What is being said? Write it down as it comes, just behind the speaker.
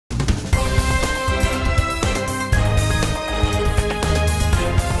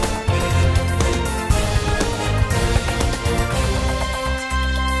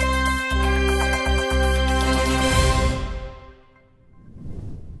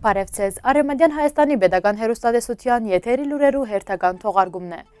Բարևձեզ, Արևմտյան Հայաստանի Պետական հեռուստատեսության եթերի լուրերու հերթական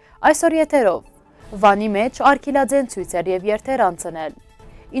թողարկումն է։ Այսօր եթերով Վանի մեջ արգելաձեն ցույցեր եւ երթեր անցնել։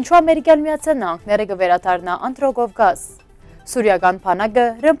 Ինչու Ամերիկյան Միացյալ Նահանգները կվերադառնա Անդրոգովկաս։ Սուրիական բանակը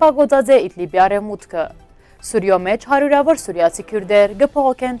ռմբակոծած է Իդլիբի արևմուտքը։ Սուրիո մեջ հարյուրավոր սուրիացի քյուրդեր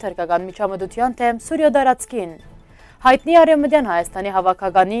կփողոքեն թրքական միջամտության թեմ Սուրիո դարածքին։ Հայտնի Արևմտյան Հայաստանի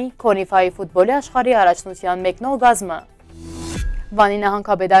հավաքականի Քոնիֆայի ֆուտբոլի աշխարհի առաջնության մեկնող գազմը։ Վանի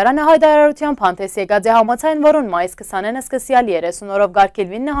նահանգապետարանը հայտարարությամբ հանդես եկած է համաձայն, որոնց մայիս 20-ը սկսյալ 30 օրով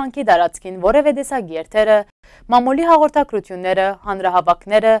գարկելվին նահանգի դարածքին որևէ տեսակ երթերը, մամուլի հաղորդակցությունները,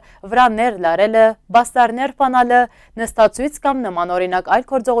 հանրահավաքները, վրաններ լարելը, բաստարներ պանալը, նստացույց կամ նման օրինակ այլ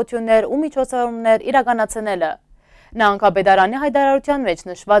գործողություններ ու միջոցառումներ իրականացնելը։ Նահանգապետարանի հայտարարության մեջ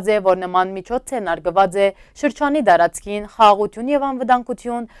նշված է, որ նման միջոց ցենարգված է շրջանի դարածքին խաղաղություն եւ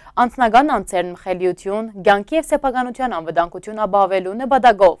անվտանգություն, անձնական անձերն խելիություն, կյանքի եւ սեփականության անվտանգություն ապահովելու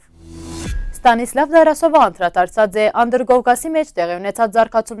նպատակով։ Ստանիսլավ Դարասովը անդրադարձած է Անդրոգովկասի մեջ տեղի ունեցած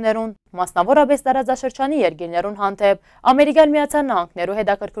զարգացումներուն, մասնավորապես տարածաշրջանի երկրներուն հանդեպ Ամերիկյան Միացյալ Նահանգներու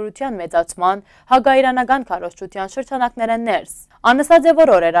հետաքրքրության մեծացման, հակաիրանական քարոզչության շրջանակներեն ներս։ Անստած է, որ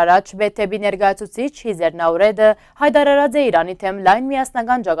օրեր առաջ Բեթեբի ներկայացուցիչ Հիզեր Նաուրեդը հայտարարած է Իրանի թեմ լայն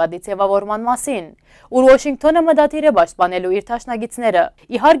միասնական ճակատի ձևավորման մասին, ուր Վաշինգտոնը մտադիր է պաշտպանելու իր դաշնակիցները։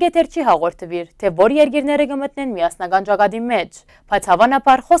 Իհարկե դեռ չի հաղորդվիր, թե որ երկիրները կմտնեն միասնական ճակատի մեջ, բայց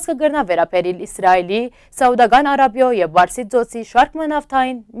հավանաբար խոսքը կգրնա վերաբերել Իսրայելի, Սաուդական Արաբիո եւ Վարսից ծոցի շարք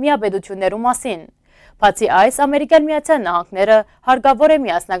մնավթային միապետություններու մասին։ Բացի այս, Ամերիկյան Միացյալ Նահանգները հարկավոր է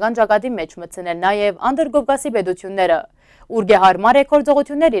միասնական ճակատի մեջ մտցնել նաև Անդրոգովկասի պետությունները, ուր գեհարմար է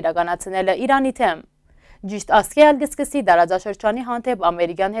գործողություններ իրականացնելը Իրանի թեմ։ Ճիշտ ասկեալ կսկսի տարածաշրջանի հանդեպ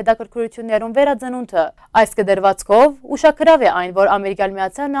ամերիկյան հետաքրքրություններուն վերածնունդը։ Այս կդրվածքով ուշագրավ է այն, որ Ամերիկյան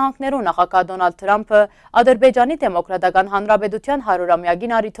Միացյալ Նահանգներու նախագահ Դոնալդ Թրամփը Ադրբեջանի Դեմոկրատական Հանրապետության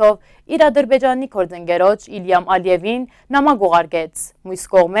 100-ամյակին առիթով իր ադրբեջանի գործընկերոջ Իլյամ Ալիևին նամակ ուղարկեց։ Մյուս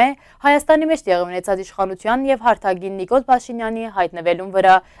կողմէ Հայաստանի մեջ տեղի ունեցած իշխանության եւ հարթագին Նիկոլ Փաշինյանի հայտնվելուն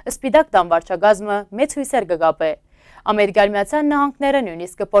վրա Սպիտակ տան վարչակազմը մեծ հույսեր կգապե։ Ամերիկյան Միացյալ Նահանգները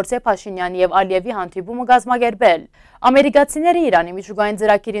նույնիսկ կփորձե Փաշինյանի եւ Ալիևի հանդիպումը կազմակերպել։ Ամերիկացիները Իրանի միջուկային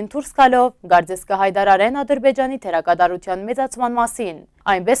ծրագիրին դուրս գալով գարձես կհայտարարեն Ադրբեջանի թերակատարության մեծացման մասին։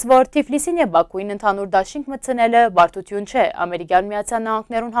 Այնպես որ Թիֆլիսին եւ Բաքուին ընդհանուր դաշինք մտցնելը բարդություն չէ Ամերիկյան Միացյալ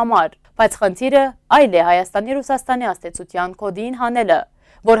Նահանգներուն համար, բայց խնդիրը այլ է Հայաստանի Ռուսաստանի աստեցության կոդին հանելը,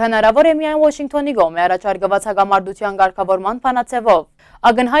 որ հնարավոր է միայն Վաշինգտոնի կողմէ առաջարկված հակամարտության ղեկավարման բանացեվով։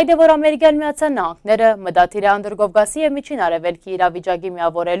 Ակնհայտ է, որ Ամերիկյան Միացյալ Նահանգները մտադիր է Անդրոգովկասի եւ Միջին Արևելքի իրավիճակի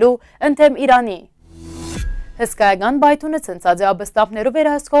միավորելու ընդդեմ Իրանի։ Հսկայական բայթունը ցնցած է աբստապներու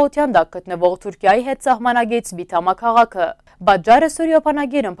վերահսկողության տակ գտնվող Թուրքիայի հետ սահմանագից Բիթամա քաղաքը։ Բաժարը Սուրիո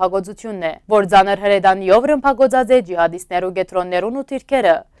բանակի ռմբակոծությունն է, որ ծանր հրետանիով ռմբակոծած է ջիհադիստներու գետրոններուն ու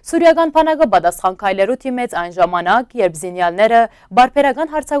թիրքերը։ Սուրիական բանակը պատասխան քայլերու թիմեց այն ժամանակ, երբ զինյալները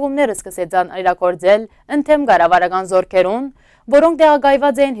բարբերական հարձակումներ սկսեցան իրագործել ընդդեմ կառավարական զորքերուն, որոնք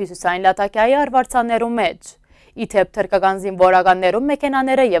տեղակայված էին հյուսիսային Լատակիայի արվարձաններու մեջ։ Իթեպ թրքական զինվորականներում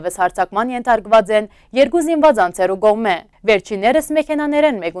մեքենաները եւս հարձակման ենթարկված են երկու զինված անձերու կողմէ։ Վերջիններս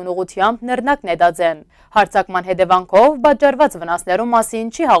մեքենաներեն մեկուն ուղղությամբ նռնակ նետած են։ Հարձակման հետևանքով պատճառված վնասներու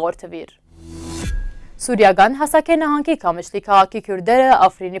մասին չի հաղորդվիր։ Սուրիական Հասակե նահանգի Քամեշլի քաղաքի քյուրդերը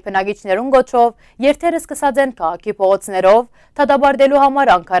Աֆրինի բնակիչներուն գոչով երթերը սկսած են քաղաքի փողոցներով դատապարտելու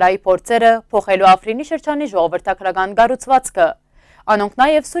համար Անկարայի փորձերը փոխելու Աֆրինի շրջանի ժողովրդական կառուցվածքը։ Անոնք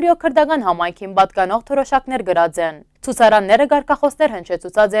նաև Սուրիո քրդական համայնքին պատկանող թորոշակներ գրած են։ Ցուցարանները գարկախոսներ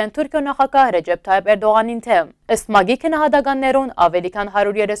հնչեցուցած են Թուրքիո նախագահ Ռեջեփ Թայիփ Էրդողանին թեմ։ Ըստ ՄԱԳ-ի քննադատականներուն ավելի քան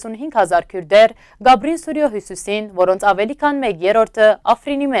 135,000 քյուրդեր գաբրին Սուրիո հյուսիսին, որոնց ավելի քան 1/3-ը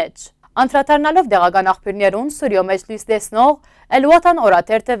Աֆրինի մեջ։ Անդրադառնալով տեղական աղբյուրներուն Սուրիո մեջ լույս տեսնող Էլուաթան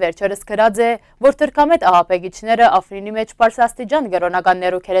օրաթերթը վերջերս գրած է, որ թրքամետ ահապեգիչները Աֆրինի մեջ բարձրաստիճան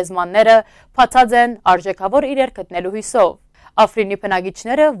գերոնականներու քերեզմանները փաթած են արժեքավոր իրեր գտնելու հույսով։ Աֆրինի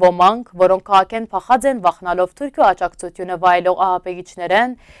բնակիչները ոմանք, որոնք քաղաքեն փախած են վախնալով Թուրքիո աջակցությունը վայելող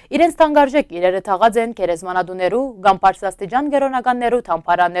ահապեգիչներեն, իրենց թանկարժեք իրերը թաղած են քերեզմանադուներու կամ բարձրաստիճան գերոնականներու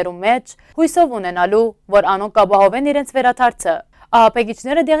թամփարաններու մեջ, հույսով ունենալու, որ անոնք կապահովեն իրենց վերադարձը։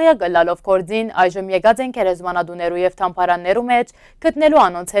 Ահապեգիչները դեղյակ ըլլալով գործին այժմ եկած են քերեզմանադուներու եւ թամփարաններու մեջ գտնելու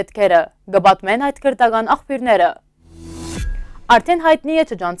անոնց հետքերը, կպատմեն այդ քրդական աղբյուրները։ Արդեն հայտնի է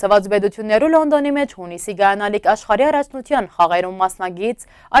չջանցված պետություններու Լոնդոնի մեջ հունիսի գայանալիք աշխարհի առաջնության խաղերում մասնագից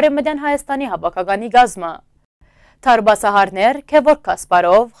Արևմտյան Հայաստանի հավաքականի գազմը։ Թարբասահարներ Քևորգ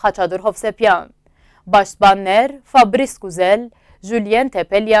Կասպարով, Խաչատուր Հովսեփյան, Պաշտպաններ Ֆաբրիս Կուզել, Ժուլիեն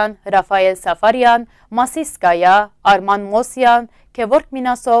Թեպելյան, Ռաֆայել Սաֆարյան, Մասիսկայա, Արման Մոսյան, Քևորգ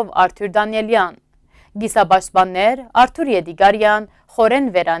Մինասով, Արթուր Դանիելյան։ Գիսաբաշխբաններ Արթուր Եդիգարյան, Խորեն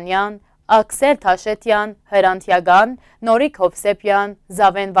Վերանյան, Աքսել Թաշետյան, Հրանտ Յագան, Նորիկ Հովսեփյան,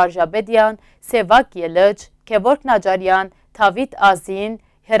 Զավեն Վարժաբեդյան, Սևակ Ելջ, Քևորգ Նաջարյան, Թավիթ Ազին,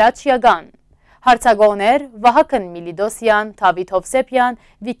 Հրաչ Յագան։ Հարցագողներ Վահագն Միլիդոսյան, Թավիթ Հովսեփյան,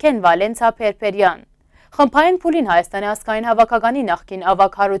 Վիքեն Վալենցա Փերփերյան։ Խմբային փուլին Հայաստանի ազգային հավաքականի նախկին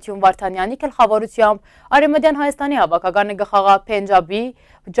ավագ Հարություն Վարդանյանի գլխավորությամբ Արևմտյան Հայաստանի հավաքականը գխաղա Փենջաբի,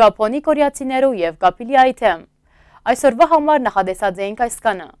 Ջապոնի կորեացիներու եւ Կապիլիայի թեմ։ Այսօրվա համար նախադեսած էինք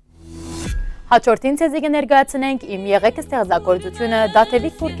այսքանը։ Հաջորդին ցեզի կներկայացնենք իմ եղեք ստեղծագործությունը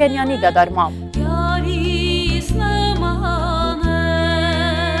Դաթևիկ Թուրքենյանի գդարմամբ։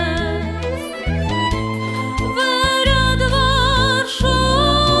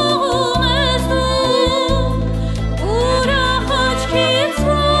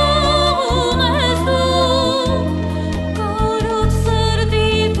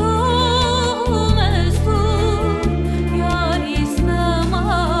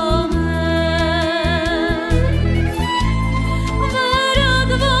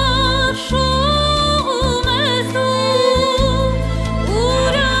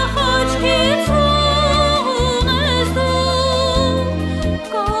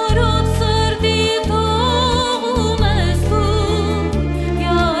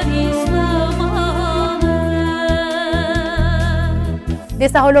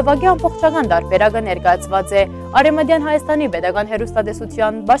 Դեսահոլովակի ամբողջական դարբերակը ներկայացված է Արևմտյան Հայաստանի Պետական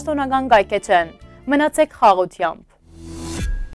հեռուստատեսության պաշտոնական կայքեչեն։ Մնացեք խաղաղությամբ։